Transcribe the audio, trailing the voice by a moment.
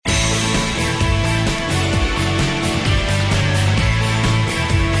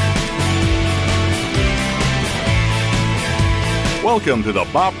Welcome to the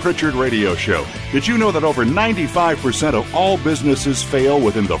Bob Pritchard Radio Show. Did you know that over 95% of all businesses fail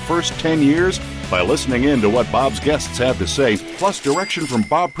within the first 10 years? By listening in to what Bob's guests have to say, plus direction from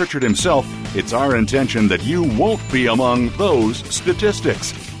Bob Pritchard himself, it's our intention that you won't be among those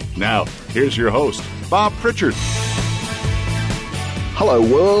statistics. Now, here's your host, Bob Pritchard. Hello,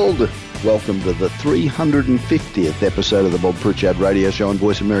 world. Welcome to the 350th episode of the Bob Pritchard Radio Show on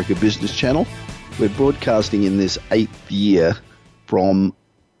Voice America Business Channel. We're broadcasting in this 8th year from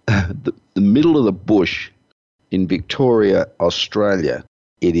the middle of the bush in Victoria, Australia.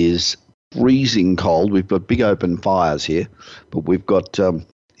 It is freezing cold. We've got big open fires here, but we've got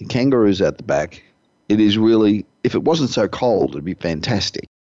kangaroos at the back. It is really, if it wasn't so cold, it'd be fantastic.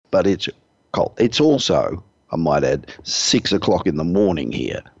 But it's cold. It's also, I might add, 6 o'clock in the morning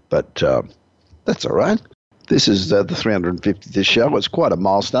here. But that's all right. This is the 350th show. It's quite a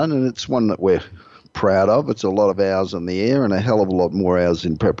milestone, and it's one that we're proud of. It's a lot of hours on the air and a hell of a lot more hours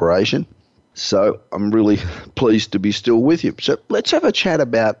in preparation. So I'm really pleased to be still with you. So let's have a chat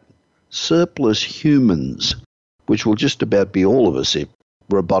about surplus humans, which will just about be all of us if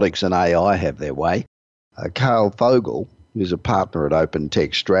robotics and AI have their way. Carl Fogel, who's a partner at Open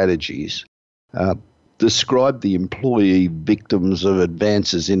Tech Strategies, described the employee victims of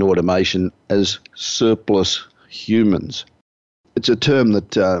advances in automation as surplus humans. It's a term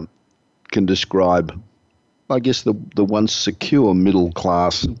that can describe, I guess, the once secure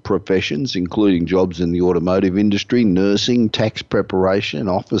middle-class professions, including jobs in the automotive industry, nursing, tax preparation,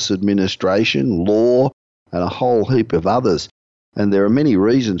 office administration, law, and a whole heap of others. And there are many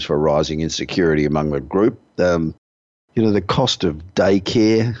reasons for rising insecurity among the group. The cost of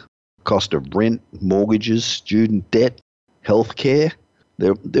daycare, cost of rent, mortgages, student debt, healthcare.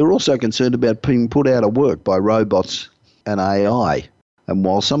 They're also concerned about being put out of work by robots and AI. And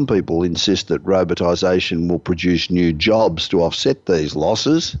while some people insist that robotisation will produce new jobs to offset these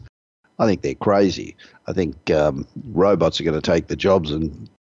losses, I think they're crazy. I think robots are going to take the jobs, and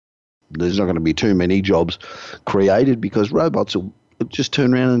there's not going to be too many jobs created because robots will just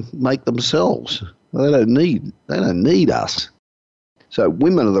turn around and make themselves. They don't need us. So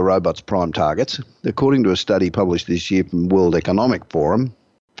women are the robots' prime targets. According to a study published this year from World Economic Forum,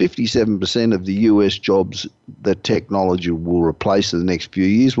 57% of the US jobs that technology will replace in the next few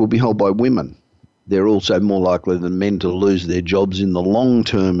years will be held by women. They're also more likely than men to lose their jobs in the long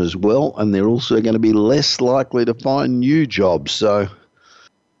term as well, and they're also going to be less likely to find new jobs. So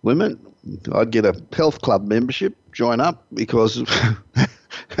women, I'd get a health club membership, join up, because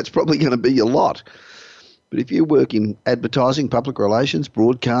that's probably going to be your lot. But if you work in advertising, public relations,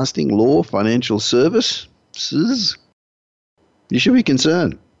 broadcasting, law, financial services, you should be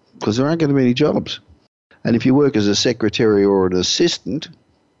concerned because there aren't going to be any jobs. And if you work as a secretary or an assistant,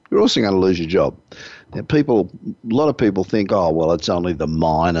 you're also going to lose your job. Now, a lot of people think, oh, well, it's only the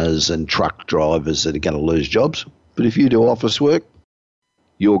miners and truck drivers that are going to lose jobs. But if you do office work,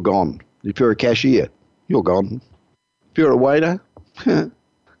 you're gone. If you're a cashier, you're gone. If you're a waiter,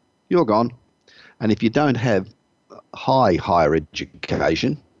 you're gone. And if you don't have higher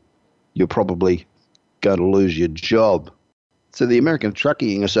education, you're probably going to lose your job. So the American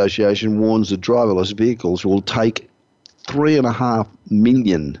Trucking Association warns that driverless vehicles will take 3.5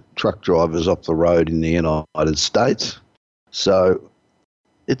 million truck drivers off the road in the United States. So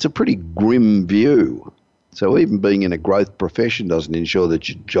it's a pretty grim view. So even being in a growth profession doesn't ensure that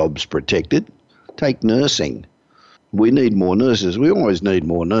your job's protected. Take nursing. We need more nurses. We always need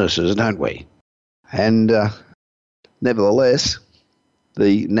more nurses, don't we? And nevertheless,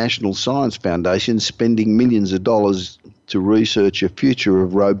 the National Science Foundation is spending millions of dollars to research a future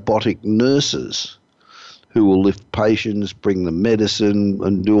of robotic nurses who will lift patients, bring them medicine,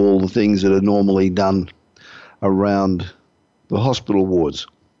 and do all the things that are normally done around the hospital wards.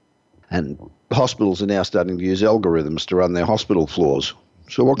 And hospitals are now starting to use algorithms to run their hospital floors.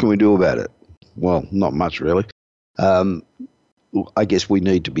 So what can we do about it? Well, not much really. I guess we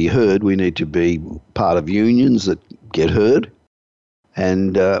need to be heard. We need to be part of unions that get heard.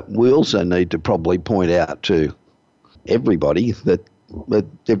 And we also need to probably point out to everybody that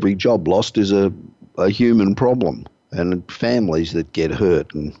every job lost is a human problem and families that get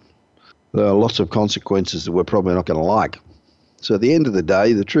hurt. And there are lots of consequences that we're probably not going to like. So at the end of the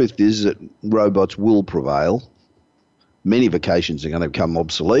day, the truth is that robots will prevail. Many vocations are going to become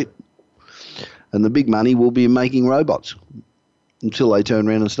obsolete. And the big money will be in making robots until they turn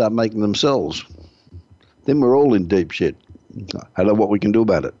around and start making themselves. Then we're all in deep shit. I don't know what we can do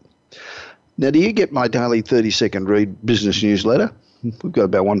about it. Now, do you get my daily 30-second read business newsletter? We've got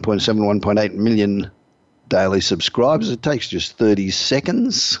about 1.7, 1.8 million daily subscribers. It takes just 30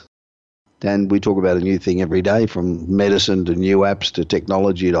 seconds. And we talk about a new thing every day, from medicine to new apps to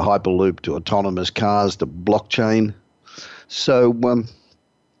technology to Hyperloop to autonomous cars to blockchain. So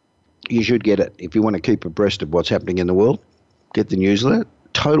you should get it. If you want to keep abreast of what's happening in the world, get the newsletter.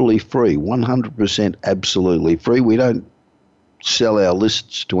 Totally free, 100% absolutely free. We don't sell our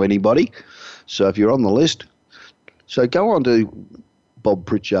lists to anybody. So if you're on the list, so go on to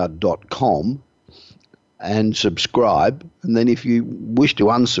bobpritchard.com and subscribe. And then if you wish to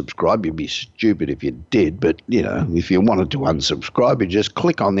unsubscribe, you'd be stupid if you did. But, if you wanted to unsubscribe, you just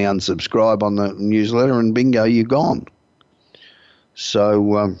click on the unsubscribe on the newsletter and bingo, you're gone.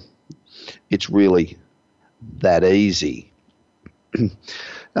 So it's really that easy.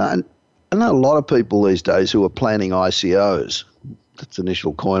 I know a lot of people these days who are planning ICOs. That's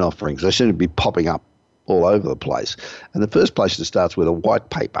initial coin offerings. They seem to be popping up all over the place. And the first place to start is with a white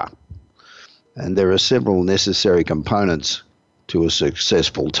paper. And there are several necessary components to a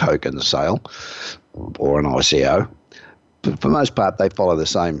successful token sale or an ICO. But for the most part, they follow the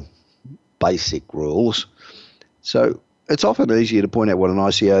same basic rules. So it's often easier to point out what an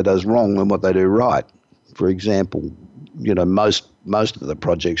ICO does wrong than what they do right. For example, most of the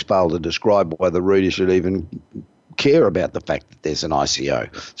projects fail to describe why the reader should even care about the fact that there's an ICO.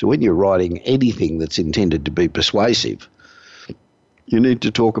 So when you're writing anything that's intended to be persuasive, you need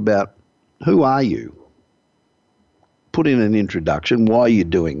to talk about who are you? Put in an introduction, why are you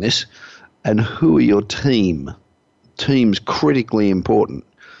doing this, and who are your team? Team's critically important.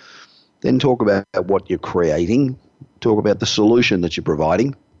 Then talk about what you're creating, talk about the solution that you're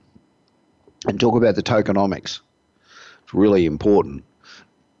providing, and talk about the tokenomics. It's really important.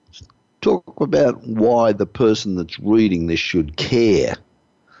 Talk about why the person that's reading this should care.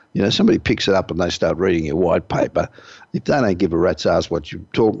 Somebody picks it up and they start reading your white paper. If they don't give a rat's ass what you're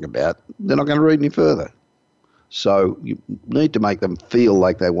talking about, they're not going to read any further. So you need to make them feel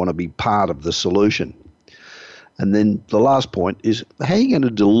like they want to be part of the solution. And then the last point is, how are you going to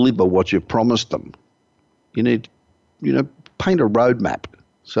deliver what you've promised them? You need, paint a roadmap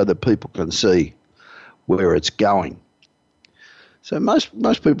so that people can see where it's going. So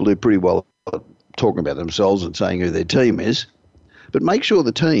most people do pretty well at talking about themselves and saying who their team is, but make sure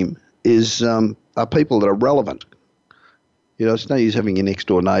the team is are people that are relevant. It's no use having your next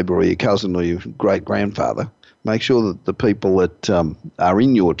door neighbour or your cousin or your great grandfather. Make sure that the people that are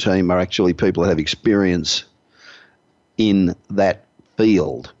in your team are actually people that have experience in that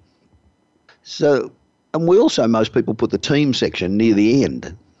field. So, and most people put the team section near the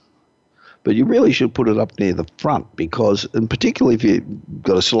end. But you really should put it up near the front because, and particularly if you've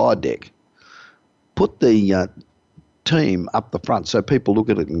got a slide deck, put the team up the front so people look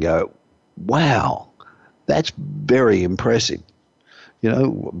at it and go, wow, that's very impressive. I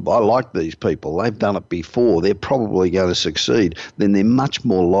like these people. They've done it before. They're probably going to succeed. Then they're much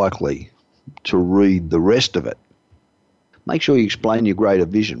more likely to read the rest of it. Make sure you explain your greater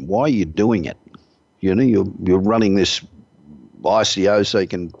vision. Why are you doing it? You're running this ICO so you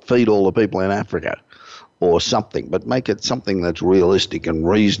can feed all the people in Africa or something, but make it something that's realistic and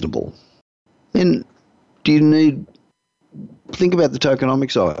reasonable. Then think about the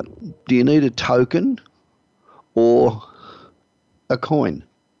tokenomics of it. Do you need a token or a coin?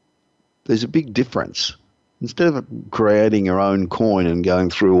 There's a big difference. Instead of creating your own coin and going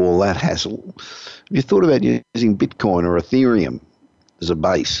through all that hassle, have you thought about using Bitcoin or Ethereum as a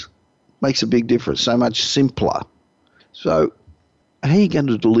base? Makes a big difference, so much simpler. So how are you going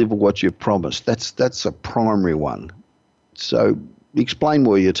to deliver what you've promised? That's a primary one. So explain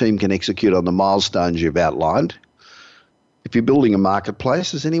where your team can execute on the milestones you've outlined. If you're building a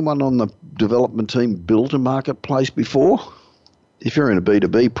marketplace, has anyone on the development team built a marketplace before? If you're in a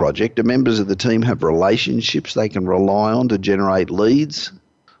B2B project, do members of the team have relationships they can rely on to generate leads?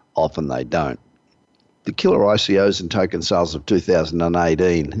 Often they don't. The killer ICOs and token sales of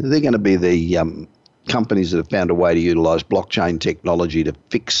 2018, they're going to be the companies that have found a way to utilize blockchain technology to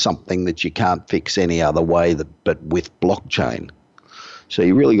fix something that you can't fix any other way but with blockchain. So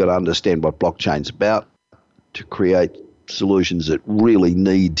you really got to understand what blockchain's about to create solutions that really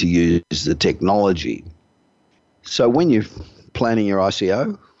need to use the technology. So when you're planning your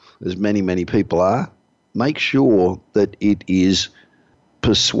ICO, as many people are, make sure that it is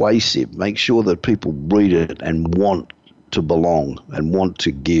persuasive. Make sure that people read it and want to belong and want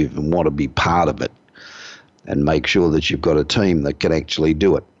to give and want to be part of it. And make sure that you've got a team that can actually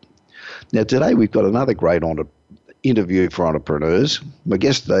do it. Now, today we've got another great interview for entrepreneurs. My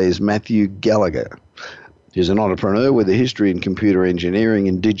guest today is Matthew Gallagher. He's an entrepreneur with a history in computer engineering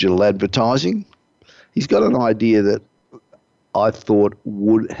and digital advertising. He's got an idea that I thought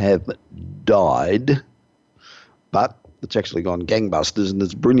would have died, but It's actually gone gangbusters, and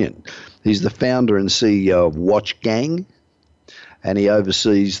it's brilliant. He's the founder and CEO of Watch Gang, and he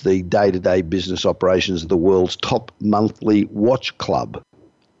oversees the day-to-day business operations of the world's top monthly watch club.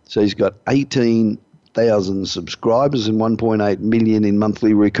 So he's got 18,000 subscribers and 1.8 million in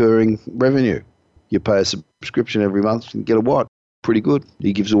monthly recurring revenue. You pay a subscription every month and get a watch. Pretty good.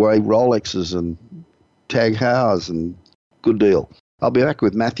 He gives away Rolexes and Tag Heuers, and good deal. I'll be back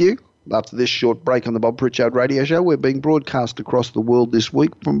with Matthew after this short break on the Bob Pritchard Radio Show. We're being broadcast across the world this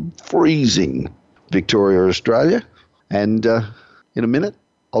week from freezing Victoria, Australia. And in a minute,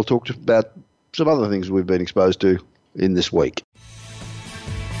 I'll talk about some other things we've been exposed to in this week.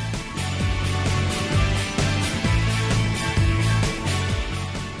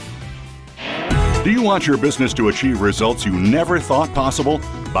 Do you want your business to achieve results you never thought possible?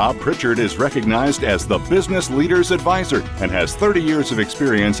 Bob Pritchard is recognized as the Business Leader's Advisor and has 30 years of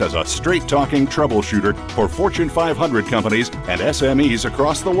experience as a straight-talking troubleshooter for Fortune 500 companies and SMEs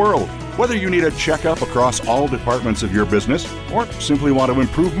across the world. Whether you need a checkup across all departments of your business or simply want to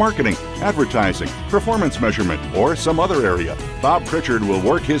improve marketing, advertising, performance measurement, or some other area, Bob Pritchard will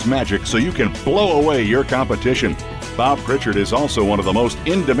work his magic so you can blow away your competition. Bob Pritchard is also one of the most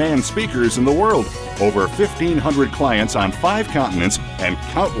in-demand speakers in the world. Over 1,500 clients on 5 continents and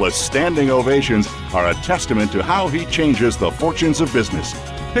countless standing ovations are a testament to how he changes the fortunes of business.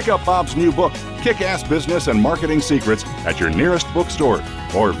 Pick up Bob's new book, Kick-Ass Business and Marketing Secrets, at your nearest bookstore,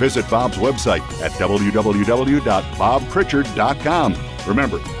 or visit Bob's website at www.bobpritchard.com.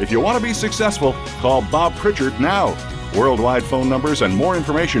 Remember, if you want to be successful, call Bob Pritchard now. Worldwide phone numbers and more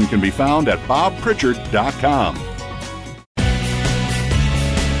information can be found at bobpritchard.com.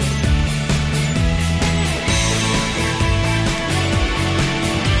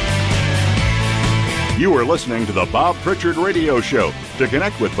 You are listening to the Bob Pritchard Radio Show. To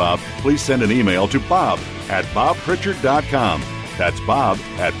connect with Bob, please send an email to bob@bobpritchard.com. That's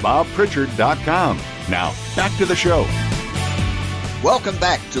bob@bobpritchard.com. Now, back to the show. Welcome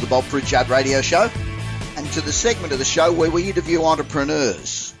back to the Bob Pritchard Radio Show and to the segment of the show where we interview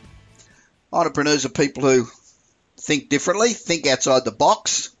entrepreneurs. Entrepreneurs are people who think differently, think outside the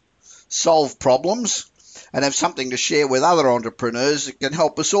box, solve problems, and have something to share with other entrepreneurs that can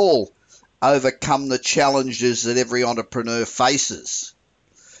help us all overcome the challenges that every entrepreneur faces.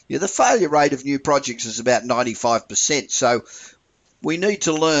 Yeah, the failure rate of new projects is about 95%, so we need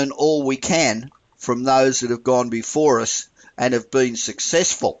to learn all we can from those that have gone before us and have been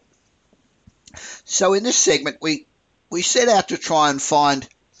successful. So in this segment, we set out to try and find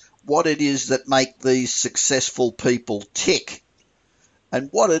what it is that make these successful people tick and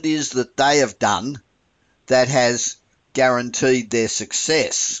what it is that they have done that has guaranteed their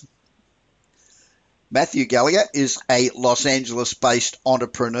success. Matthew Gallagher is a Los Angeles-based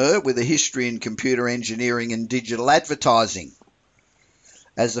entrepreneur with a history in computer engineering and digital advertising.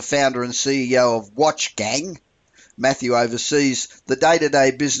 As the founder and CEO of Watch Gang, Matthew oversees the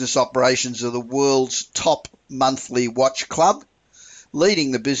day-to-day business operations of the world's top monthly watch club,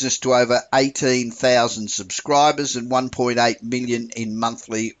 leading the business to over 18,000 subscribers and 1.8 million in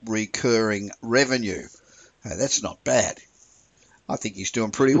monthly recurring revenue. Now, that's not bad. I think he's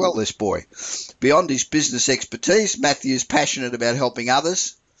doing pretty well, this boy. Beyond his business expertise, Matthew is passionate about helping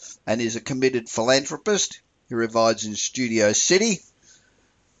others and is a committed philanthropist. He resides in Studio City,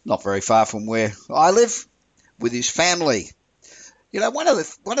 not very far from where I live, with his family. You know, one of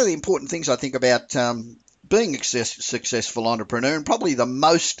the important things I think about being a successful entrepreneur, and probably the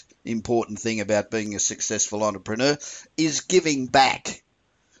most important thing about being a successful entrepreneur, is giving back.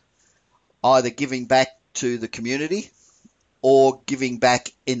 Either giving back to the community or giving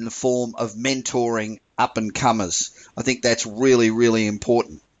back in the form of mentoring up-and-comers. I think that's really, really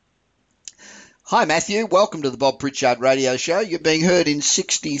important. Hi, Matthew. Welcome to the Bob Pritchard Radio Show. You're being heard in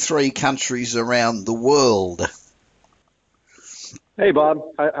 63 countries around the world. Hey, Bob.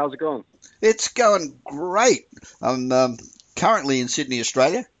 How's it going? It's going great. I'm currently in Sydney,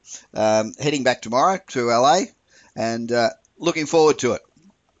 Australia, heading back tomorrow to LA, and looking forward to it.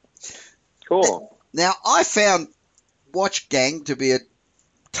 Cool. Now, I found Watch Gang to be a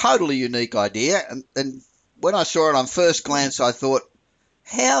totally unique idea, and when I saw it on first glance, I thought,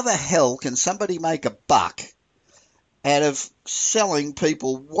 how the hell can somebody make a buck out of selling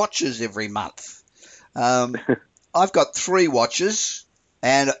people watches every month? I've got 3 watches,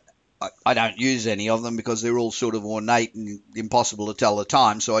 and I don't use any of them because they're all sort of ornate and impossible to tell the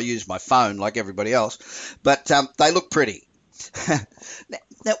time, so I use my phone like everybody else, but they look pretty.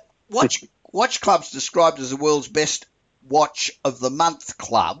 Now, Watch Club's described as the world's best watch of the month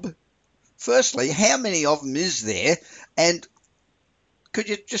club. Firstly, how many of them is there? And could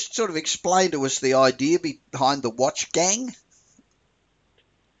you just sort of explain to us the idea behind the Watch Gang?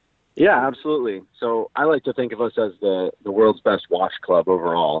 Yeah, absolutely. So I like to think of us as the world's best watch club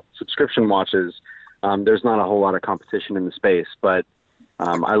overall. Subscription watches, there's not a whole lot of competition in the space, but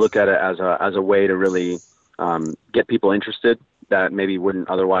I look at it as a way to really get people interested that maybe wouldn't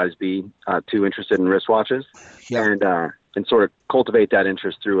otherwise be too interested in wristwatches, and sort of cultivate that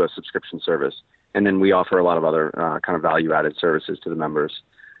interest through a subscription service. And then we offer a lot of other kind of value-added services to the members.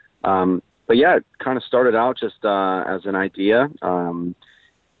 But yeah, it kind of started out just as an idea.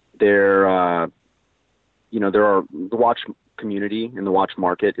 There are the watch community and the watch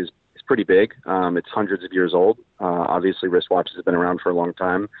market is pretty big. It's hundreds of years old. Obviously, wristwatches have been around for a long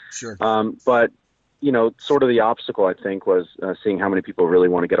time. Sure. But sort of the obstacle, I think, was seeing how many people really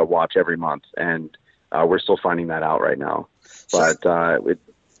want to get a watch every month, and we're still finding that out right now. But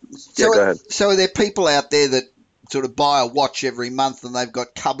go ahead. So are there people out there that sort of buy a watch every month and they've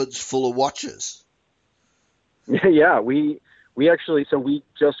got cupboards full of watches? Yeah, we actually, so we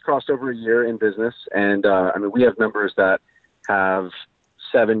just crossed over a year in business, and we have members that have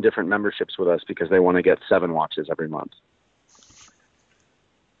 7 different memberships with us because they want to get 7 watches every month.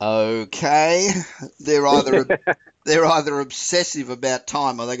 Okay, they're either obsessive about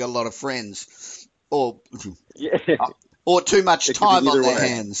time, or they got a lot of friends, or too much time on their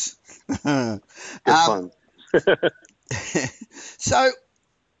hands. Fun. So,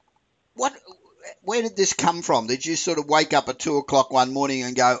 where did this come from? Did you sort of wake up at 2:00 one morning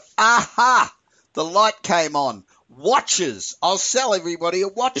and go, "Aha! The light came on. Watches. I'll sell everybody a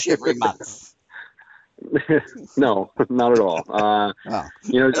watch every month." No, not at all. I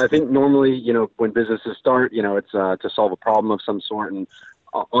think normally, when businesses start, it's to solve a problem of some sort. And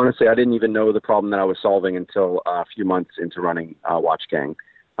honestly, I didn't even know the problem that I was solving until a few months into running Watch Gang.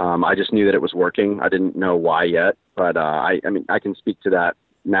 I just knew that it was working. I didn't know why yet, but I can speak to that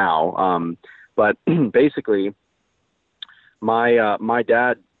now. But basically, my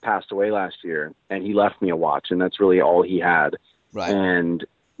dad passed away last year, and he left me a watch, and that's really all he had. Right. And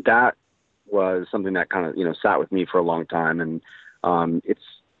that was something that kind of, sat with me for a long time. And it's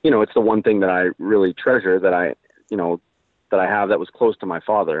the one thing that I really treasure that I have that was close to my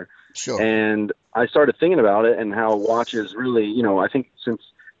father. Sure. And I started thinking about it and how watches really, I think since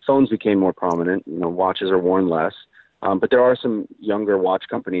phones became more prominent, watches are worn less. But there are some younger watch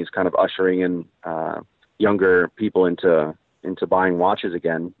companies kind of ushering in younger people into buying watches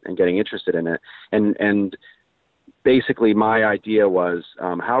again and getting interested in it. And basically my idea was,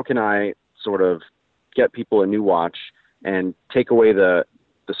 how can I sort of get people a new watch and take away the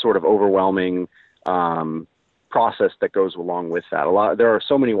sort of overwhelming process that goes along with that. There are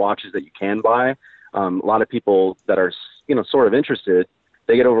so many watches that you can buy. A lot of people that are, sort of interested,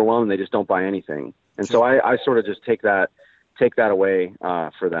 they get overwhelmed and they just don't buy anything. And so I sort of just take that away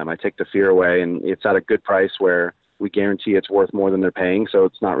for them. I take the fear away, and it's at a good price where we guarantee it's worth more than they're paying. So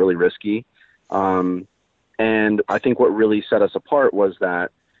it's not really risky. And I think what really set us apart was that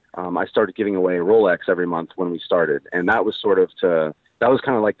I started giving away a Rolex every month when we started. And that was that was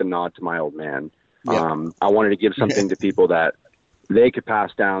kind of like the nod to my old man. Yeah. I wanted to give something to people that they could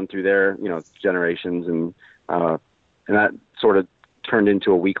pass down through their, generations. And that sort of turned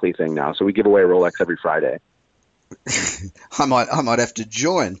into a weekly thing now. So we give away a Rolex every Friday. I might have to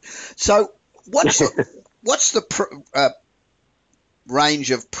join. So what's the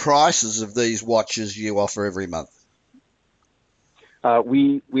range of prices of these watches you offer every month?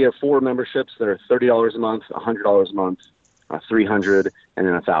 We have 4 memberships that are $30 a month, $100 a month, $300, and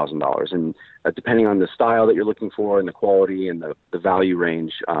then $1,000. And depending on the style that you're looking for and the quality and the value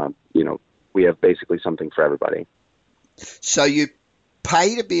range, we have basically something for everybody. So you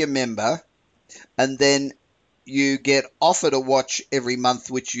pay to be a member, and then you get offered a watch every month,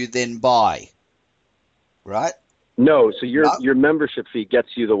 which you then buy, right? No, so your membership fee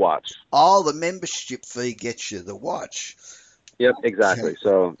gets you the watch. Oh, the membership fee gets you the watch. Yep, exactly. Okay.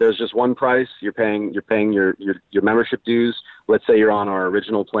 So there's just one price. You're paying your membership dues. Let's say you're on our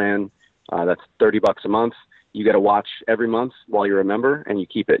original plan. That's $30 a month. You get a watch every month while you're a member, and you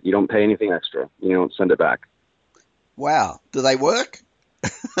keep it. You don't pay anything extra. You don't send it back. Wow. Do they work?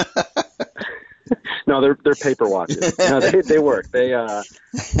 No, they're paper watches. No, they work. We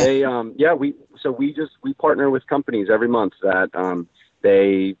partner with companies every month that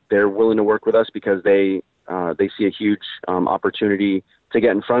they're willing to work with us because they see a huge opportunity to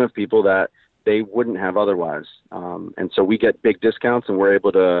get in front of people that they wouldn't have otherwise. And so we get big discounts, and we're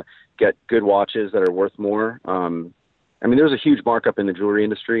able to get good watches that are worth more. There's a huge markup in the jewelry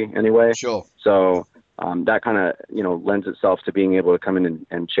industry anyway. Sure. So that kind of, lends itself to being able to come in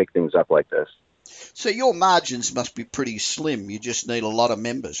and shake things up like this. So your margins must be pretty slim. You just need a lot of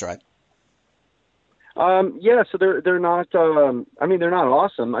members, right? Yeah, so they're not. I mean, they're not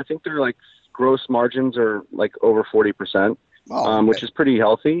awesome. I think they're like gross margins are like over 40%, Okay. which is pretty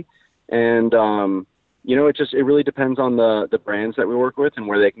healthy. And it really depends on the brands that we work with and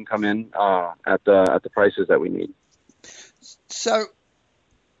where they can come in at the prices that we need. So,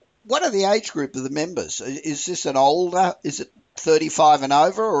 what are the age group of the members? Is this an older? Is it 35 and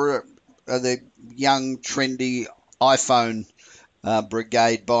over, or are they young, trendy iPhone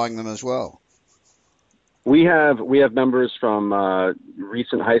brigade buying them as well? We have members from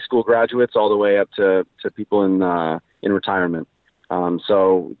recent high school graduates all the way up to people in retirement.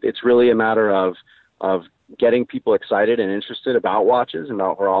 So it's really a matter of getting people excited and interested about watches and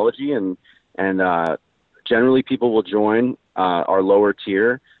about horology, and generally people will join our lower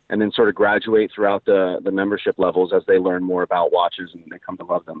tier and then sort of graduate throughout the membership levels as they learn more about watches and they come to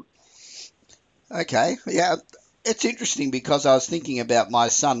love them. Okay, yeah, it's interesting because I was thinking about my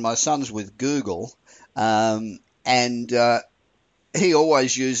son. My son's with Google. And he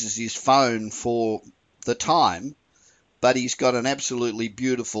always uses his phone for the time, but he's got an absolutely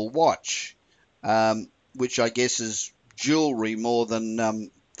beautiful watch, which I guess is jewelry more than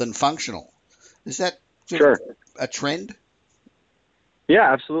functional. Is that sure a trend?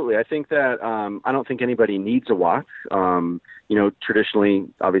 Yeah, absolutely. I think that I don't think anybody needs a watch. Traditionally,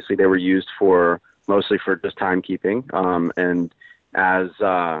 obviously, they were used mostly for just timekeeping, and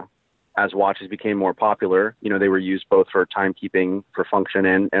as watches became more popular, they were used both for timekeeping, for function,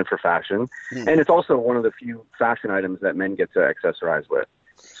 and for fashion. And it's also one of the few fashion items that men get to accessorize with.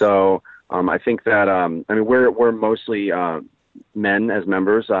 So I think that, we're mostly men as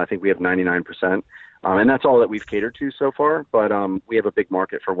members. I think we have 99%. And that's all that we've catered to so far. But we have a big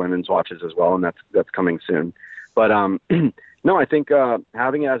market for women's watches as well, and that's coming soon. But no, I think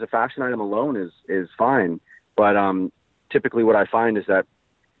having it as a fashion item alone is fine. But typically what I find is that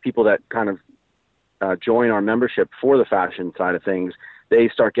people that kind of join our membership for the fashion side of things, they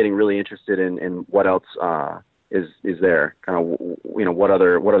start getting really interested in what else is there, kind of, what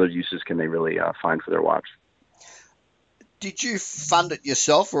other uses can they really find for their watch. Did you fund it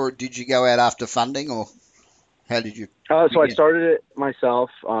yourself, or did you go out after funding, or how did you? So I started it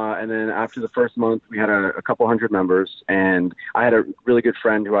myself, and then after the first month, we had a couple hundred members, and I had a really good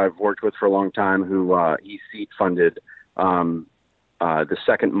friend who I've worked with for a long time who he seed funded the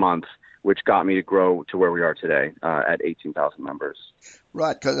second month, which got me to grow to where we are today at 18,000 members.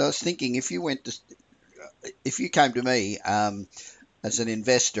 Right, because I was thinking if you came to me as an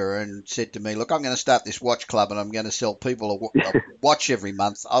investor and said to me, look, I'm going to start this watch club and I'm going to sell people a watch every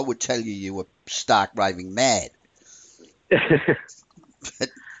month, I would tell you were stark raving mad.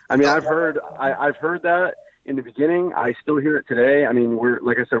 I mean, I've heard that in the beginning. I still hear it today. I mean,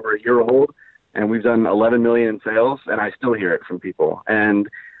 like I said, we're a year old and we've done 11 million in sales, and I still hear it from people. And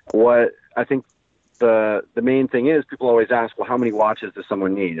what I think the main thing is, people always ask, well, how many watches does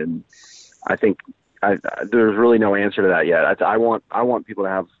someone need? And I think there's really no answer to that yet. I want people to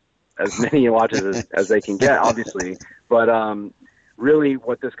have as many watches as they can get, obviously. But really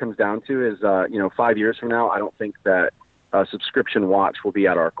what this comes down to is, 5 years from now, I don't think that a subscription watch will be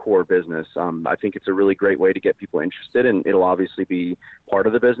at our core business. I think it's a really great way to get people interested, and it'll obviously be part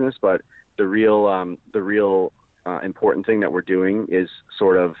of the business. But the real important thing that we're doing is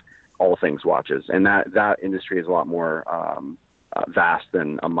sort of all things watches, and that industry is a lot more vast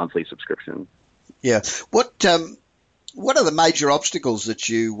than a monthly subscription. Yeah. What are the major obstacles that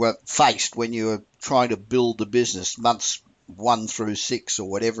you faced when you were trying to build the business, months 1 through 6 or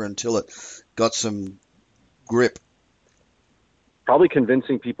whatever, until it got some grip? Probably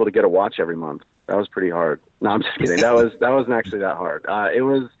convincing people to get a watch every month. That was pretty hard. No, I'm just kidding. That wasn't actually that hard. It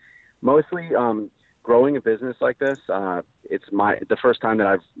was mostly growing a business like this. It's the first time that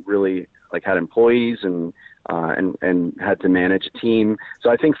I've really had employees and had to manage a team. So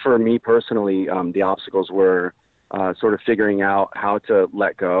I think for me personally, the obstacles were sort of figuring out how to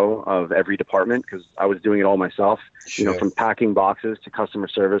let go of every department, because I was doing it all myself, Sure. From packing boxes to customer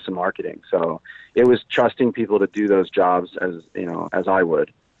service and marketing. So it was trusting people to do those jobs as I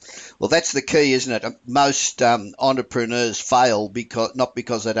would. Well, that's the key, isn't it? Most entrepreneurs fail not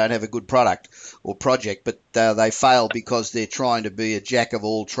because they don't have a good product or project, but they fail because they're trying to be a jack of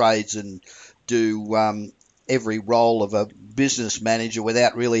all trades and do every role of a business manager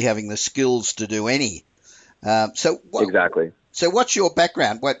without really having the skills to do any. Exactly. So what's your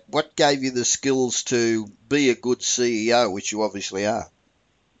background? What gave you the skills to be a good CEO, which you obviously are?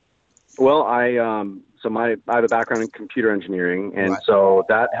 Well, I have a background in computer engineering, and Right. so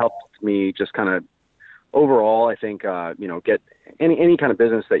that helped me just kind of overall, I think, get any kind of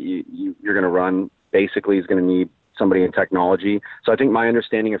business that you're going to run basically is going to need somebody in technology. So I think my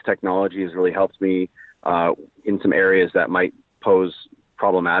understanding of technology has really helped me in some areas that might pose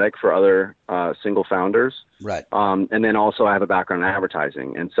problematic for other single founders. Right. And then also I have a background in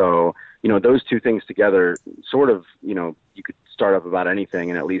advertising. And so, those two things together sort of, you could start up about anything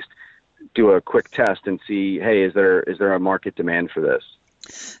and at least do a quick test and see, hey, is there a market demand for this?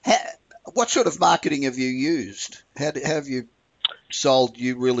 What sort of marketing have you used? How have you sold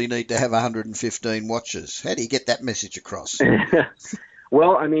you really need to have 115 watches? How do you get that message across?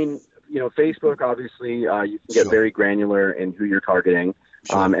 Well, I mean, Facebook, obviously, you can get very granular in who you're targeting.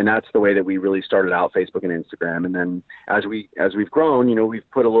 Sure. And that's the way that we really started out, Facebook and Instagram. And then as we've grown,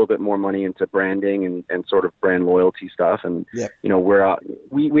 we've put a little bit more money into branding and sort of brand loyalty stuff. And,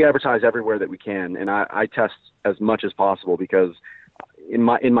 we advertise everywhere that we can. And I test as much as possible because in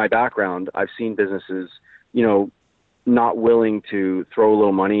my background, I've seen businesses, not willing to throw a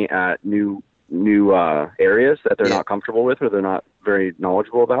little money at new areas that they're not comfortable with or they're not very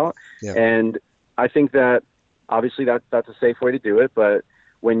knowledgeable about. Yeah. And I think that obviously that's a safe way to do it. But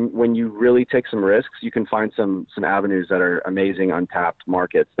when you really take some risks, you can find some avenues that are amazing, untapped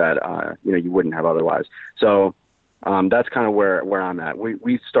markets that, you wouldn't have otherwise. So that's kind of where I'm at.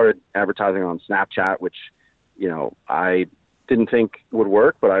 We started advertising on Snapchat, which, I didn't think would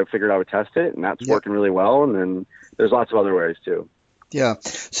work, but I figured I would test it, and that's working really well. And then there's lots of other ways too. Yeah.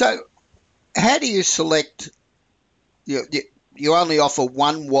 So how do you select? You only offer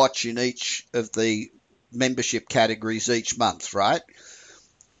one watch in each of the membership categories each month, right?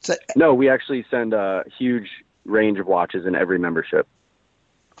 So, no, we actually send a huge range of watches in every membership.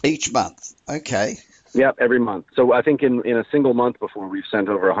 Each month. Okay. Yep, every month. So I think in a single month before, we've sent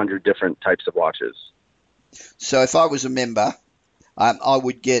over 100 different types of watches. So if I was a member, I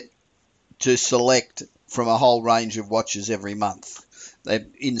would get to select from a whole range of watches every month.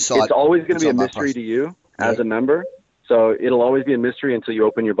 It's always going to be a mystery to you as a member. So it'll always be a mystery until you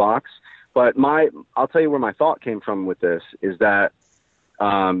open your box. But I'll tell you where my thought came from with this is that,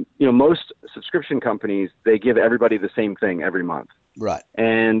 most subscription companies, they give everybody the same thing every month. Right.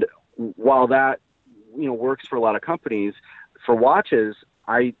 And while that, works for a lot of companies, for watches,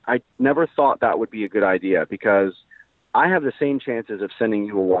 I never thought that would be a good idea because I have the same chances of sending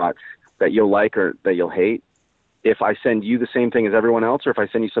you a watch that you'll like or that you'll hate if I send you the same thing as everyone else or if I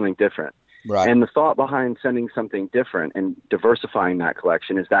send you something different. Right. And the thought behind sending something different and diversifying that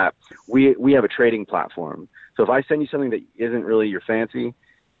collection is that we have a trading platform. So if I send you something that isn't really your fancy,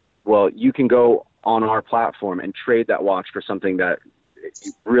 well, you can go on our platform and trade that watch for something that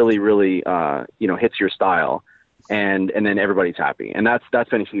really, really, hits your style. And then everybody's happy. And that's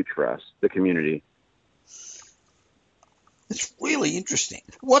been huge for us, the community. It's really interesting.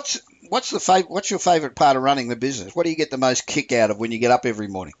 What's your favorite part of running the business? What do you get the most kick out of when you get up every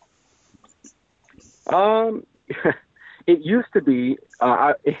morning? It used to be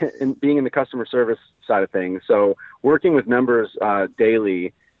being in the customer service side of things. So working with members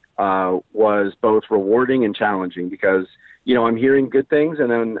daily was both rewarding and challenging because, I'm hearing good things. And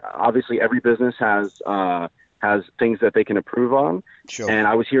then obviously every business has things that they can improve on. Sure. And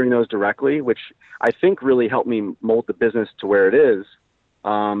I was hearing those directly, which I think really helped me mold the business to where it is.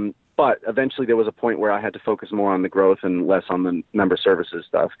 But eventually there was a point where I had to focus more on the growth and less on the member services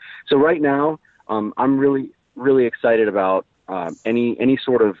stuff. So right now, I'm really, really excited about any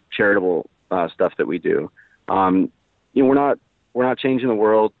sort of charitable stuff that we do. We're not changing the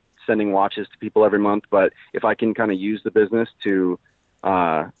world, sending watches to people every month, but if I can kind of use the business to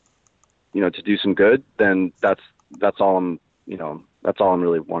to do some good, then that's all I'm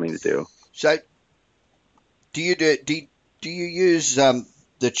really wanting to do. So do you use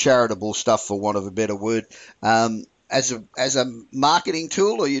the charitable stuff, for want of a better word, as a marketing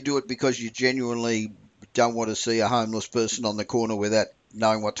tool, or you do it because you genuinely don't want to see a homeless person on the corner without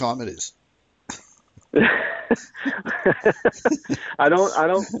knowing what time it is? I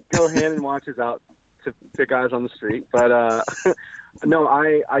don't go handing watches out to guys on the street, but no,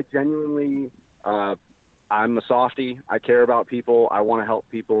 I genuinely, I'm a softie. I care about people. I want to help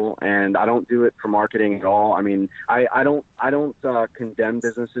people, and I don't do it for marketing at all. I mean, I don't condemn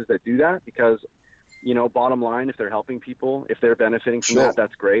businesses that do that because, bottom line, if they're helping people, if they're benefiting from that,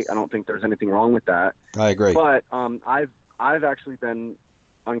 that's great. I don't think there's anything wrong with that. I agree. But I've actually been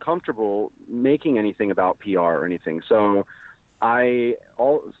uncomfortable making anything about PR or anything. So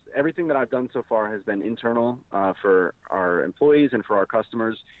everything that I've done so far has been internal for our employees and for our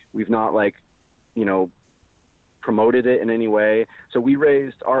customers. We've not promoted it in any way. So we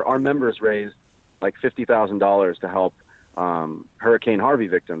our members raised like $50,000 to help Hurricane Harvey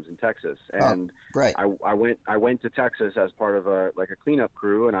victims in Texas. And great. I went to Texas as part of a cleanup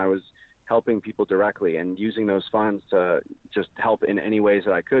crew, and I was helping people directly and using those funds to just help in any ways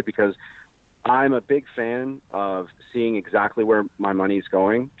that I could, because I'm a big fan of seeing exactly where my money's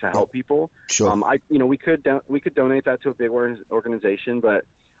going to help people. Sure. We could donate that to a big organization, but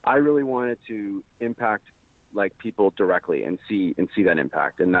I really wanted to impact people directly and see that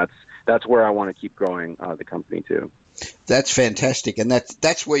impact, and that's where I want to keep growing the company too. That's fantastic, and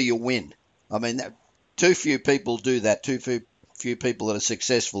that's where you win. I mean, too few people do that. Too few people that are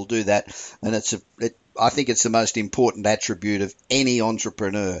successful do that, and I think it's the most important attribute of any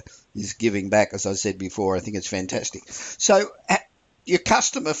entrepreneur is giving back. As I said before, I think it's fantastic. So, your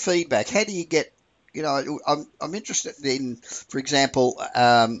customer feedback. How do you get? I'm interested in, for example,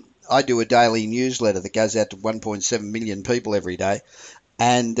 I do a daily newsletter that goes out to 1.7 million people every day,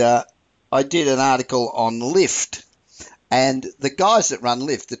 and I did an article on Lyft, and the guys that run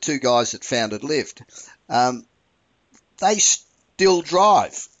Lyft, the two guys that founded Lyft, they still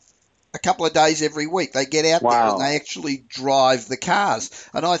drive a couple of days every week. They get out there and they actually drive the cars.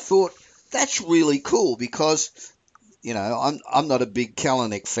 And I thought that's really cool because, I'm not a big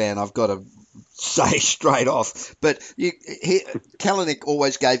Kalanick fan. I've got to say straight off. But Kalanick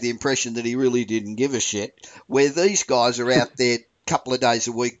always gave the impression that he really didn't give a shit, where these guys are out there a couple of days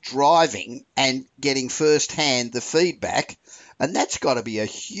a week driving and getting firsthand the feedback. And that's got to be a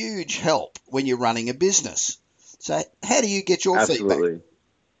huge help when you're running a business. So how do you get your feedback?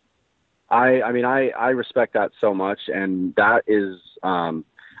 I respect that so much, and that is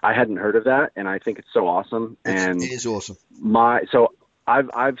I hadn't heard of that, and I think it's so awesome. And it is awesome. So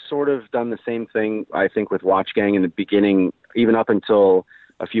I've sort of done the same thing, I think, with Watch Gang in the beginning, even up until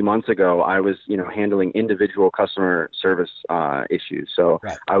a few months ago. I was handling individual customer service issues. So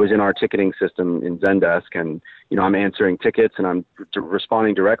right. I was in our ticketing system in Zendesk, and I'm answering tickets and I'm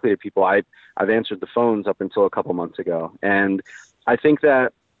responding directly to people. I've answered the phones up until a couple months ago. And I think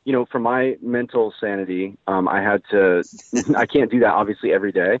that, for my mental sanity, I had to, I can't do that obviously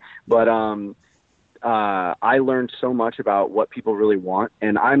every day, but I learned so much about what people really want.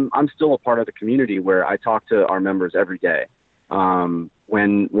 And I'm still a part of the community where I talk to our members every day. When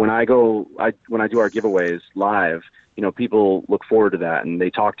I do our giveaways live, people look forward to that and they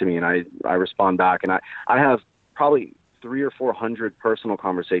talk to me and I respond back. And I have probably 300 or 400 personal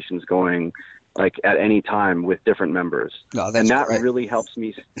conversations going at any time with different members. No, and that great. really helps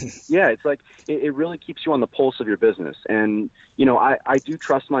me. Yeah, it's it really keeps you on the pulse of your business. And, I do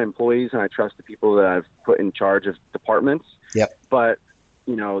trust my employees and I trust the people that I've put in charge of departments. Yep. But,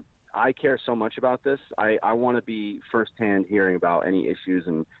 I care so much about this. I want to be firsthand hearing about any issues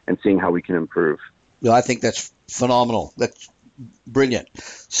and seeing how we can improve. Yeah, I think that's phenomenal. That's brilliant.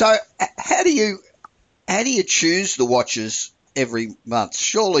 So how do you choose the watches every month?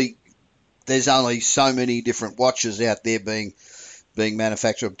 Surely there's only so many different watches out there being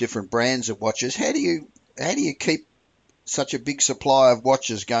manufactured of different brands of watches. How do you keep such a big supply of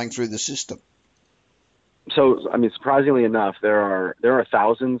watches going through the system? So, surprisingly enough, there are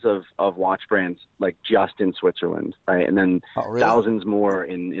thousands of watch brands just in Switzerland, right? And then thousands more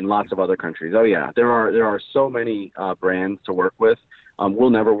in lots of other countries. Oh yeah, there are so many brands to work with.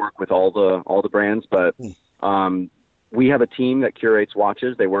 We'll never work with all the brands, but we have a team that curates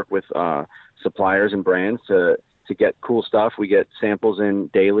watches. They work with suppliers and brands to get cool stuff. We get samples in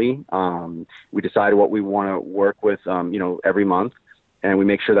daily. We decide what we want to work with, every month. And we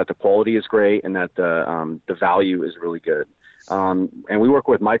make sure that the quality is great and that the value is really good. And we work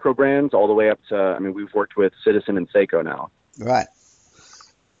with micro brands all the way up to, we've worked with Citizen and Seiko now. Right.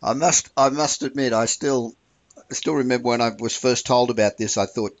 I must admit, I still remember when I was first told about this, I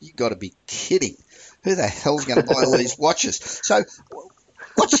thought, you got to be kidding. Who the hell's going to buy all these watches? So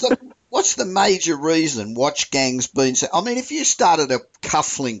what's the major reason Watch Gang's been so? If you started a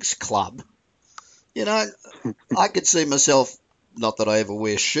cufflinks club, I could see myself, not that I ever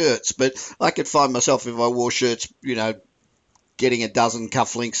wear shirts, but I could find myself, if I wore shirts, getting a dozen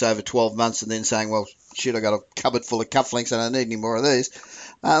cufflinks over 12 months and then saying, well, shit, I got a cupboard full of cufflinks and I don't need any more of these.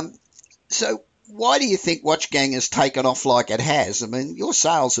 So why do you think Watch Gang has taken off like it has? Your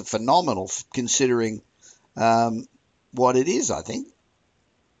sales are phenomenal considering what it is, I think.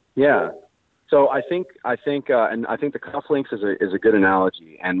 Yeah. So I think the cufflinks is a good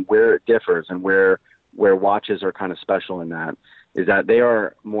analogy, and where it differs and where watches are kind of special in that is that they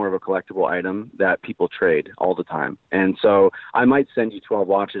are more of a collectible item that people trade all the time. And so I might send you 12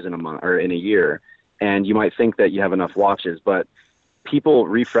 watches in a month or in a year, and you might think that you have enough watches, but people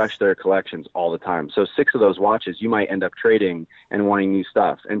refresh their collections all the time. So 6 of those watches you might end up trading and wanting new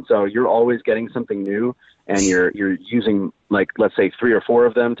stuff. And so you're always getting something new, and you're using, like, let's say 3 or 4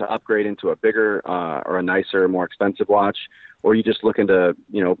 of them to upgrade into a bigger or a nicer, more expensive watch, or you just looking to,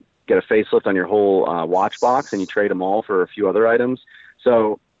 get a facelift on your whole watch box and you trade them all for a few other items.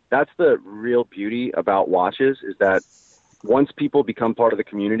 So that's the real beauty about watches, is that once people become part of the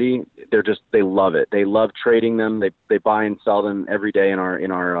community, they love it. They love trading them. They buy and sell them every day in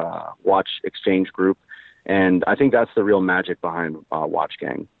our watch exchange group. And I think that's the real magic behind Watch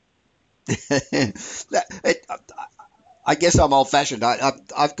Gang. I guess I'm old fashioned.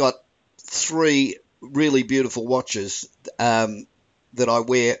 I've got 3 really beautiful watches that I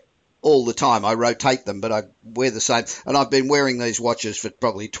wear all the time. I rotate them, but I wear the same. And I've been wearing these watches for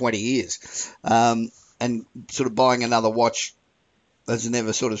probably 20 years. And sort of buying another watch has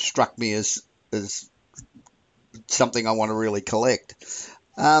never sort of struck me as something I want to really collect.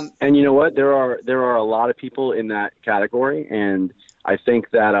 And you know what? There are a lot of people in that category, and I think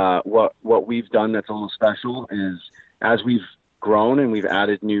that what we've done that's a little special is, as we've grown and we've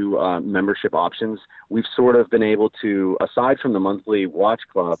added new membership options, we've sort of been able to, aside from the monthly watch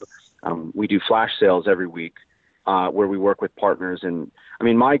club, we do flash sales every week where we work with partners. And I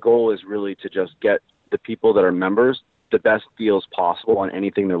mean, my goal is really to just get the people that are members the best deals possible on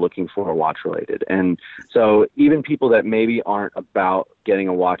anything they're looking for watch related. And so even people that maybe aren't about getting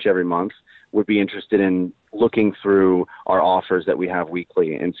a watch every month would be interested in looking through our offers that we have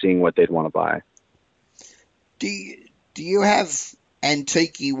weekly and seeing what they'd want to buy. Do you have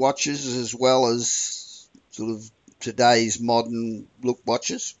antique watches as well as sort of today's modern look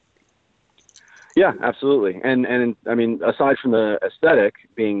watches? Yeah, absolutely. And I mean, aside from the aesthetic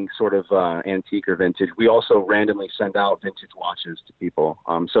being sort of antique or vintage, we also randomly send out vintage watches to people.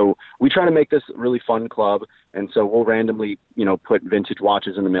 So we try to make this a really fun club. And so we'll randomly, put vintage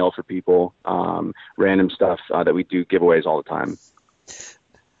watches in the mail for people, random stuff that we do giveaways all the time.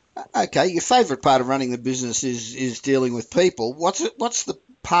 Okay, your favorite part of running the business is dealing with people. What's the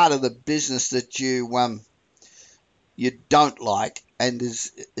part of the business that you don't like and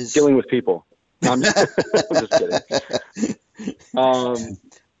is dealing with people? I'm just kidding.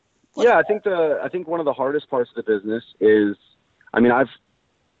 Yeah, I think one of the hardest parts of the business is, I mean, I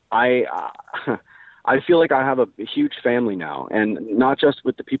feel like I have a huge family now, and not just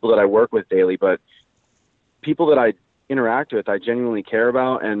with the people that I work with daily, but people that I interact with, I genuinely care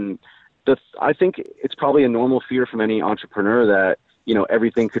about. And I think it's probably a normal fear from any entrepreneur that,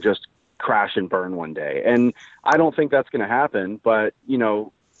 everything could just crash and burn one day. And I don't think that's going to happen, but,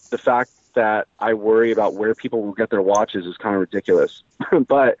 the fact that I worry about where people will get their watches is kind of ridiculous.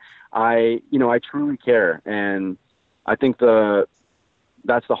 But I truly care. And I think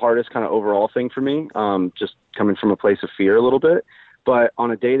that's the hardest kind of overall thing for me, just coming from a place of fear a little bit. But on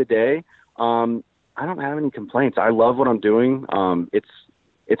a day-to-day, I don't have any complaints. I love what I'm doing.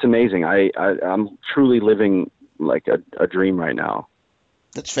 It's amazing. I'm truly living like a dream right now.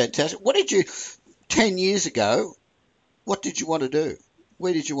 That's fantastic. 10 years ago, what did you want to do?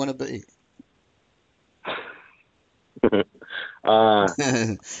 Where did you want to be? I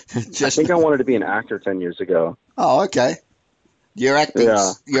think I wanted to be an actor 10 years ago. Oh, okay. Your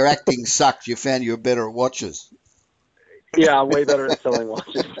acting sucked. You found you were better at watches. Yeah, I'm way better at selling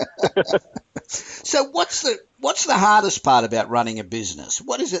watches. So what's the hardest part about running a business?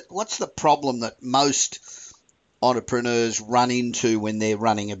 What is it? What's the problem that most entrepreneurs run into when they're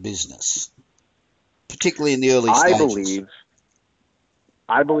running a business, particularly in the early stages?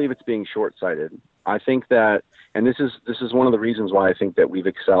 I believe it's being short-sighted. I think that, and this is one of the reasons why I think that we've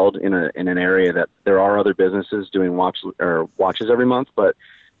excelled in an area that there are other businesses doing watches every month, but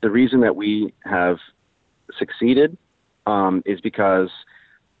the reason that we have succeeded is because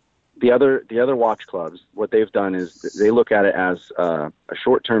the other watch clubs, what they've done is they look at it as a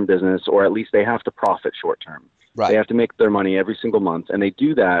short-term business, or at least they have to profit short-term. Right. They have to make their money every single month, and they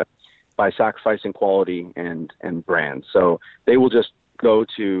do that by sacrificing quality and brand. So they will just go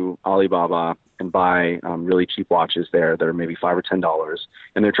to Alibaba and buy really cheap watches there that are maybe $5 or $10,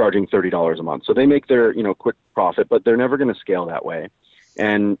 and they're charging $30 a month. So they make their quick profit, but they're never going to scale that way.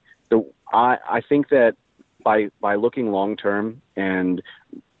 And I think that by looking long term and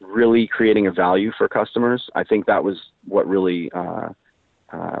really creating a value for customers, I think that was what really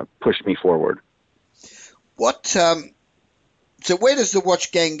pushed me forward. So where does the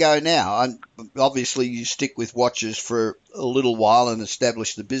Watch Gang go now? Obviously, you stick with watches for a little while and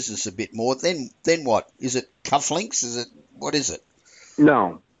establish the business a bit more. Then what? Is it cufflinks? What is it?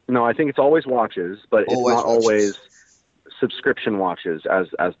 No. I think it's always watches, but it's not always subscription watches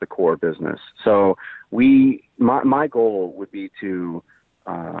as the core business. So my goal would be to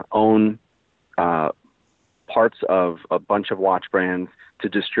own parts of a bunch of watch brands, to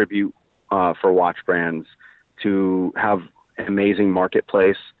distribute for watch brands, to have an amazing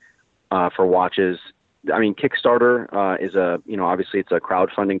marketplace for watches. I mean, Kickstarter is obviously it's a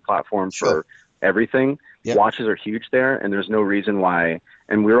crowdfunding platform for everything. Yep. Watches are huge there, and there's no reason why,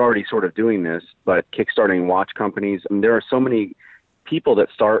 and we're already sort of doing this, but kickstarting watch companies, I mean, there are so many people that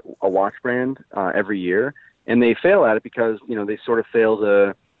start a watch brand every year, and they fail at it because, they sort of fail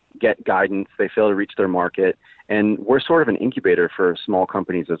to get guidance, they fail to reach their market, and we're sort of an incubator for small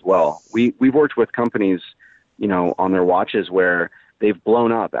companies as well. We've worked with companies, on their watches where they've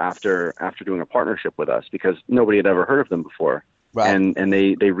blown up after doing a partnership with us because nobody had ever heard of them before. Right. And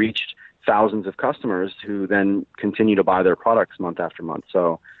they reached thousands of customers who then continue to buy their products month after month.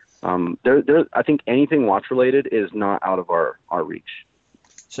 So I think anything watch related is not out of our reach.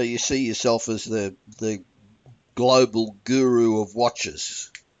 So you see yourself as the global guru of watches.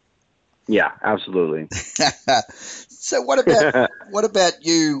 Yeah, absolutely. So what about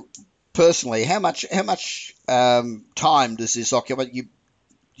you personally? How much time does this occupy?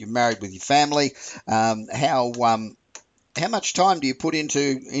 You're married with your family. How much time do you put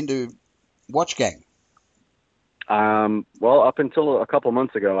into Watch Gang? Well, up until a couple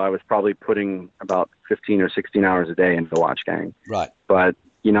months ago, I was probably putting about 15 or 16 hours a day into Watch Gang. Right. But,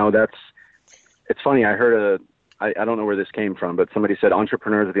 it's funny. I heard I don't know where this came from, but somebody said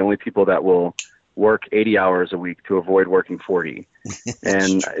entrepreneurs are the only people that will work 80 hours a week to avoid working 40.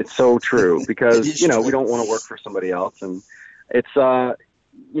 And it's so true because, true. We don't want to work for somebody else. And it's,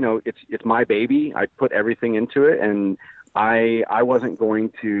 it's my baby. I put everything into it, and I wasn't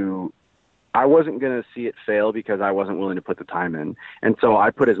going to see it fail because I wasn't willing to put the time in. And so I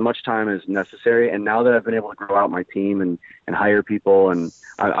put as much time as necessary. And now that I've been able to grow out my team and hire people, and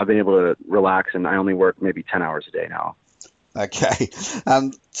I've been able to relax, and I only work maybe 10 hours a day now. Okay.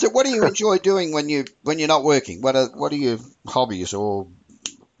 So what do you enjoy doing when you're not working? What are your hobbies or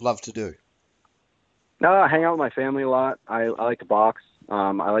love to do? I hang out with my family a lot. I like to box.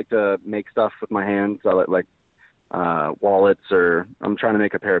 I like to make stuff with my hands. I like wallets, or I'm trying to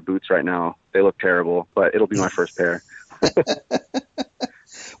make a pair of boots right now. They look terrible, but it'll be my first pair.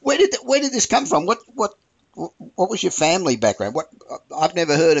 Where did this come from? What was your family background? I've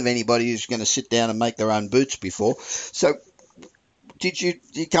never heard of anybody who's going to sit down and make their own boots before. So did you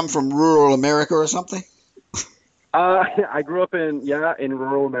come from rural America or something? I grew up in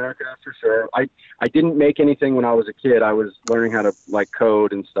rural America for sure. I didn't make anything when I was a kid. I was learning how to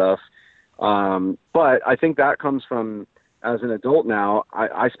code and stuff. But I think that comes from, as an adult now,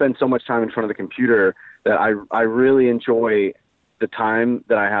 I spend so much time in front of the computer that I really enjoy the time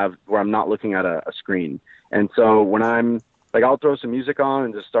that I have where I'm not looking at a screen. And so when I'm I'll throw some music on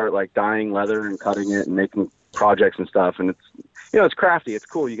and just start dyeing leather and cutting it and making projects and stuff. And it's crafty. It's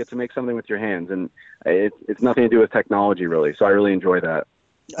cool. You get to make something with your hands, and it's nothing to do with technology really. So I really enjoy that.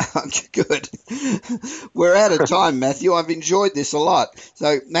 Good. We're out of time, Matthew. I've enjoyed this a lot.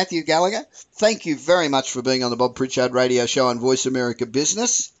 So, Matthew Gallagher, thank you very much for being on the Bob Pritchard Radio Show on Voice America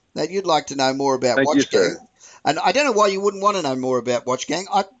Business. Now, you'd like to know more about Watch Gang. And I don't know why you wouldn't want to know more about Watch Gang.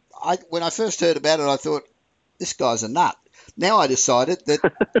 When I first heard about it, I thought, this guy's a nut. Now I decided that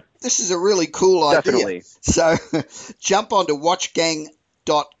this is a really cool idea. Definitely. So, jump onto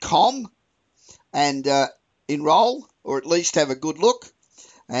watchgang.com and enroll, or at least have a good look.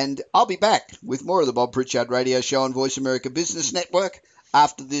 And I'll be back with more of the Bob Pritchard Radio Show on Voice America Business Network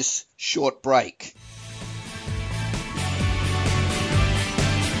after this short break.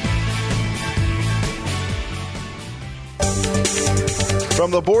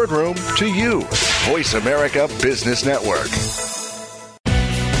 From the boardroom to you, Voice America Business Network.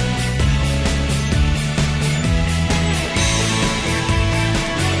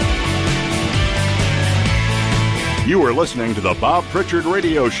 You are listening to the Bob Pritchard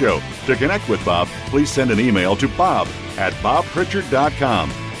Radio Show. To connect with Bob, please send an email to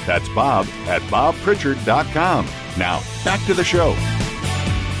bob@bobpritchard.com. That's bob@bobpritchard.com. Now, back to the show.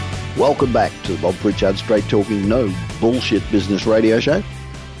 Welcome back to the Bob Pritchard Straight Talking No Bullshit Business Radio Show,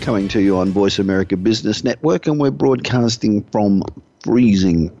 coming to you on Voice America Business Network, and we're broadcasting from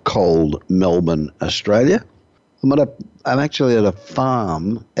freezing cold Melbourne, Australia. I'm actually at a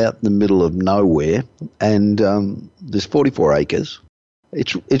farm out in the middle of nowhere, and there's 44 acres.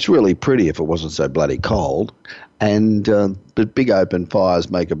 It's really pretty if it wasn't so bloody cold, and but big open fires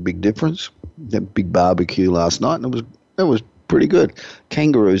make a big difference. That big barbecue last night, and it was pretty good.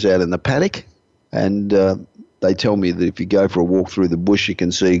 Kangaroos out in the paddock, and they tell me that if you go for a walk through the bush, you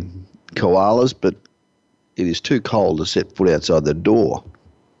can see koalas, but it is too cold to set foot outside the door.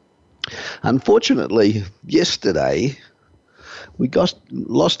 Unfortunately, yesterday, we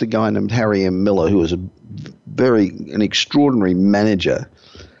lost a guy named Harry M. Miller, who was an extraordinary manager.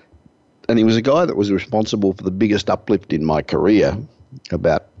 And he was a guy that was responsible for the biggest uplift in my career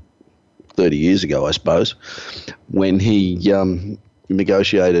about 30 years ago, I suppose, when he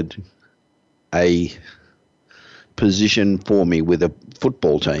negotiated a position for me with a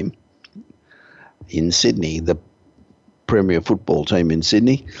football team in Sydney, the premier football team in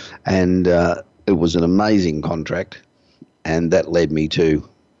Sydney, and it was an amazing contract, and that led me to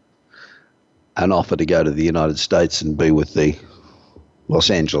an offer to go to the United States and be with the Los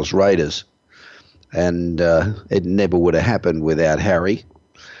Angeles Raiders, and it never would have happened without Harry,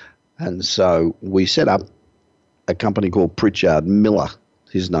 and so we set up a company called Pritchard Miller.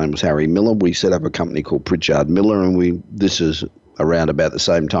 His name was Harry Miller. We set up a company called Pritchard Miller, and this is around about the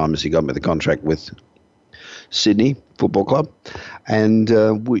same time as he got me the contract with Sydney Football Club, and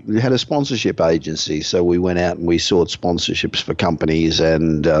we had a sponsorship agency, so we went out and we sought sponsorships for companies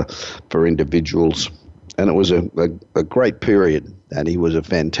and for individuals, and it was a great period, and he was a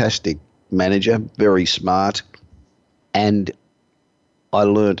fantastic manager, very smart, and I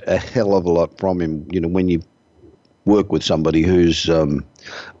learnt a hell of a lot from him. You know, when you work with somebody who's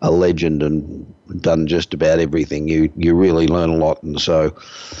a legend and done just about everything, you really learn a lot. And so,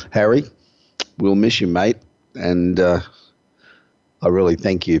 Harry, we'll miss you, mate. And I really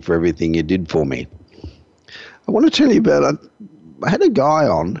thank you for everything you did for me. I want to tell you about, I had a guy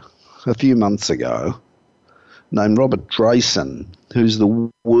on a few months ago named Robert Drayson, who's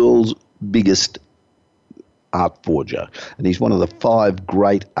the world's biggest art forger. And he's one of the 5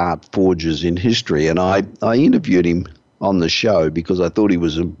 great art forgers in history. And I interviewed him on the show because I thought he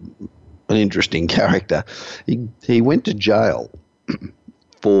was an interesting character. He went to jail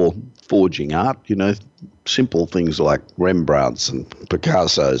for forging art, you know, simple things like Rembrandts and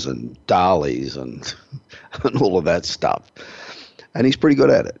Picassos and Dalis and all of that stuff. And he's pretty good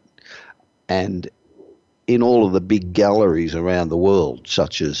at it. And in all of the big galleries around the world,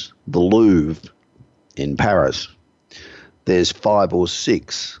 such as the Louvre in Paris, there's 5 or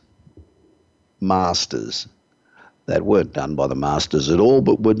 6 masters that weren't done by the masters at all,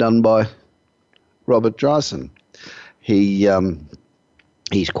 but were done by Robert Drayson.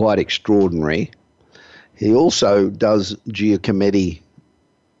 He's quite extraordinary. He also does Giacometti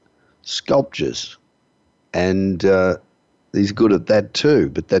sculptures, and he's good at that too.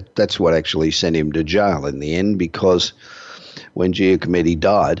 But that's what actually sent him to jail in the end, because when Giacometti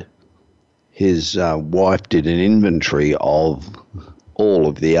died, his wife did an inventory of all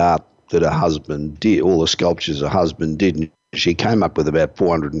of the art that her husband did, all the sculptures her husband did, and she came up with about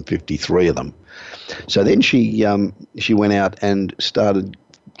 453 of them. So then she went out and started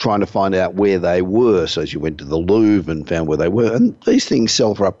trying to find out where they were. So she went to the Louvre and found where they were. And these things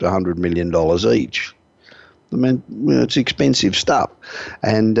sell for up to $100 million each. I mean, you know, it's expensive stuff.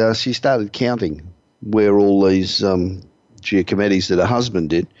 And she started counting where all these Giacomettis that her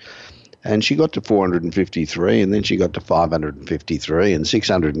husband did. And she got to 453, and then she got to 553 and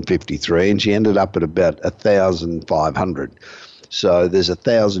 653, and she ended up at about 1,500. So there's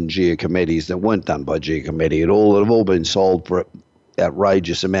 1,000 Giacomettis that weren't done by Giacometti at all, that have all been sold for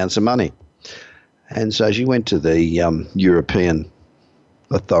outrageous amounts of money. And so she went to the European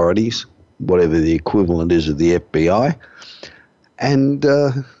authorities, whatever the equivalent is of the FBI, and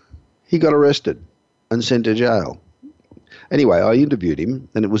he got arrested and sent to jail. Anyway, I interviewed him,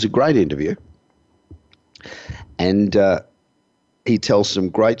 and it was a great interview. And he tells some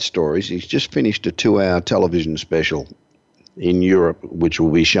great stories. He's just finished a 2-hour television special in Europe, which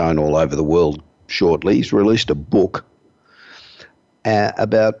will be shown all over the world shortly. He's released a book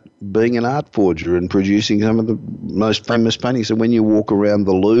about being an art forger and producing some of the most famous paintings. And when you walk around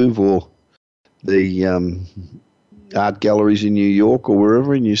the Louvre or the art galleries in New York or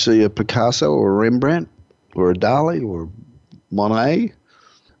wherever, and you see a Picasso or a Rembrandt or a Dali or Monet,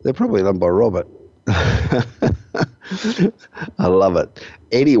 they're probably done by Robert. I love it.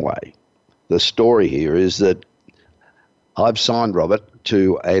 Anyway, the story here is that I've signed Robert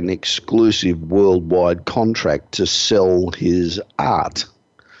to an exclusive worldwide contract to sell his art.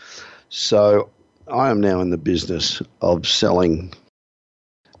 So I am now in the business of selling,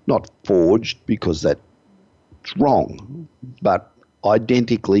 not forged because that's wrong, but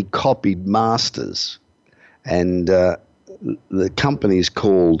identically copied masters. And the company is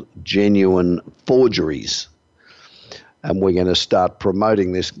called Genuine Forgeries, and we're going to start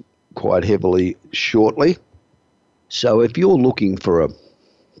promoting this quite heavily shortly. So if you're looking for a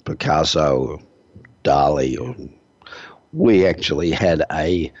Picasso or Dali, we actually had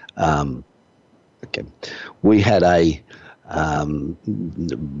a Okay. We had I'm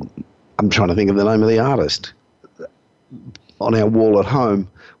trying to think of the name of the artist. On our wall at home,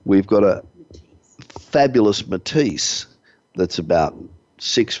 we've got a fabulous Matisse that's about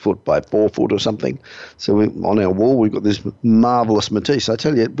 6 foot by 4 foot or something. So on our wall, we've got this marvelous Matisse. I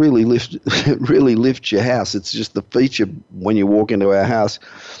tell you, it really lifts your house. It's just the feature when you walk into our house.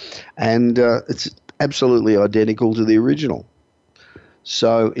 And it's absolutely identical to the original.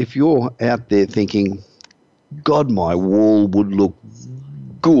 So if you're out there thinking, God, my wall would look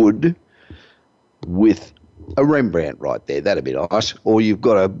good with a Rembrandt right there, that'd be nice. Or you've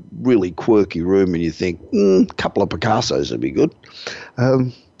got a really quirky room and you think, a couple of Picassos would be good.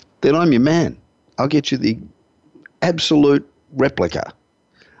 Then I'm your man. I'll get you the absolute replica.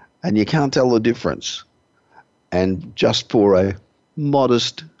 And you can't tell the difference. And just for a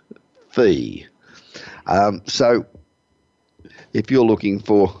modest fee. So if you're looking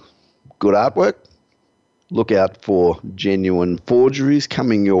for good artwork, look out for genuine forgeries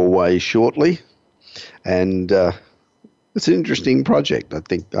coming your way shortly. And it's an interesting project.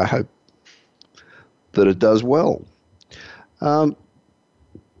 I hope that it does well. All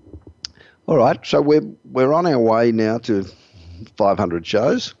right, so we're on our way now to 500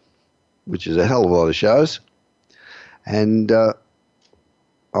 shows, which is a hell of a lot of shows. And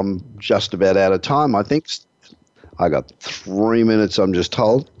I'm just about out of time, I think. I got 3 minutes, I'm just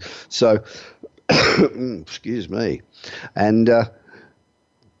told. So, excuse me. And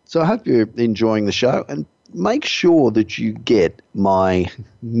so I hope you're enjoying the show. And make sure that you get my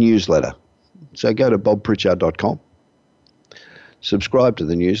newsletter. So go to bobpritchard.com, subscribe to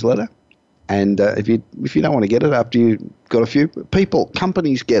the newsletter. And if you don't want to get it after you've got a few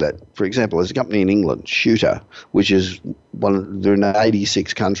companies get it. For example, there's a company in England, Shooter, which is they're in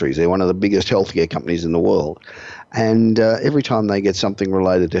 86 countries. They're one of the biggest healthcare companies in the world. And every time they get something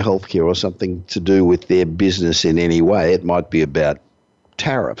related to healthcare or something to do with their business in any way, it might be about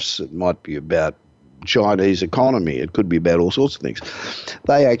tariffs, it might be about Chinese economy, it could be about all sorts of things.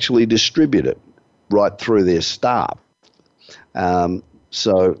 They actually distribute it right through their staff.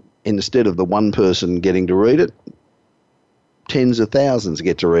 So instead of the one person getting to read it, tens of thousands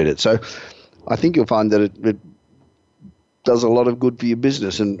get to read it. So I think you'll find that it does a lot of good for your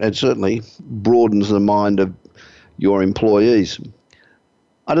business and certainly broadens the mind of your employees.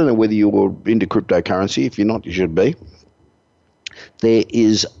 I don't know whether you're into cryptocurrency. If you're not, you should be. There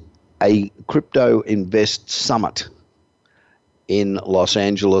is a Crypto Invest Summit in Los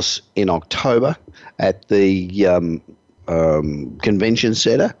Angeles in October at the convention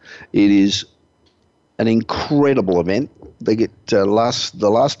center. It is an incredible event. They get the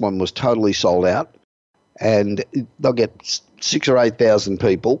last one was totally sold out, and they'll get 6,000 or 8,000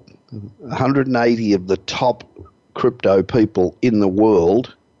 people, 180 of the top crypto people in the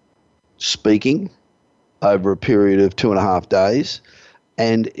world speaking over a period of 2.5 days.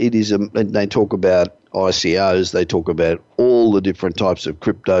 And it is and they talk about ICOs, they talk about all the different types of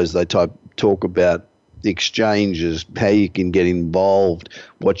cryptos, they talk about the exchanges, how you can get involved,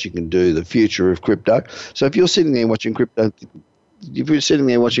 what you can do, the future of crypto. So if you're sitting there watching crypto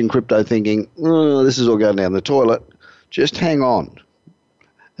thinking, oh, this is all going down the toilet, just hang on.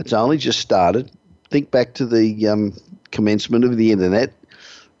 It's only just started. Think back to the commencement of the internet.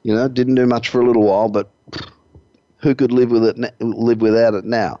 You know, didn't do much for a little while, but who could live without it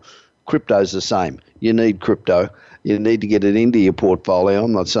now? Crypto's the same. You need crypto. You need to get it into your portfolio.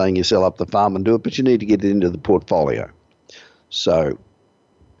 I'm not saying you sell up the farm and do it, but you need to get it into the portfolio. So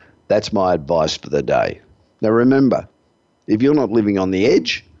that's my advice for the day. Now remember, if you're not living on the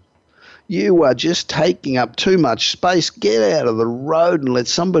edge, you are just taking up too much space. Get out of the road and let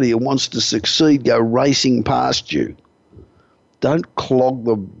somebody who wants to succeed go racing past you. Don't clog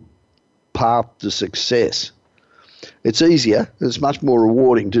the path to success. It's easier, it's much more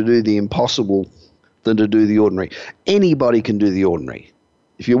rewarding to do the impossible than to do the ordinary. Anybody can do the ordinary.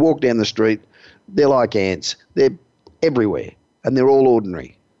 If you walk down the street, they're like ants. They're everywhere, and they're all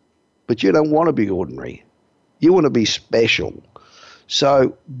ordinary. But you don't want to be ordinary. You want to be special.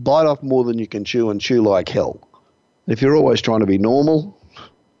 So bite off more than you can chew and chew like hell. If you're always trying to be normal,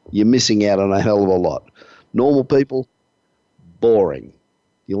 you're missing out on a hell of a lot. Normal people, boring.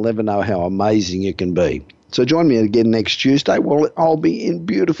 You'll never know how amazing you can be. So join me again next Tuesday. Well, I'll be in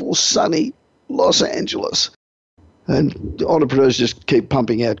beautiful, sunny Los Angeles. And entrepreneurs just keep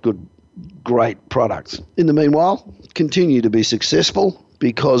pumping out great products. In the meanwhile, continue to be successful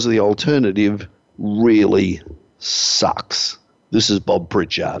because the alternative really sucks. This is Bob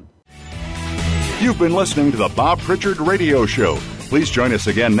Pritchard. You've been listening to the Bob Pritchard Radio Show. Please join us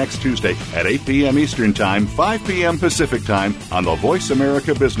again next Tuesday at 8 p.m. Eastern Time, 5 p.m. Pacific Time on the Voice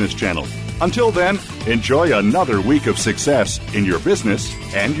America Business Channel. Until then, enjoy another week of success in your business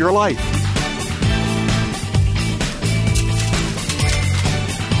and your life.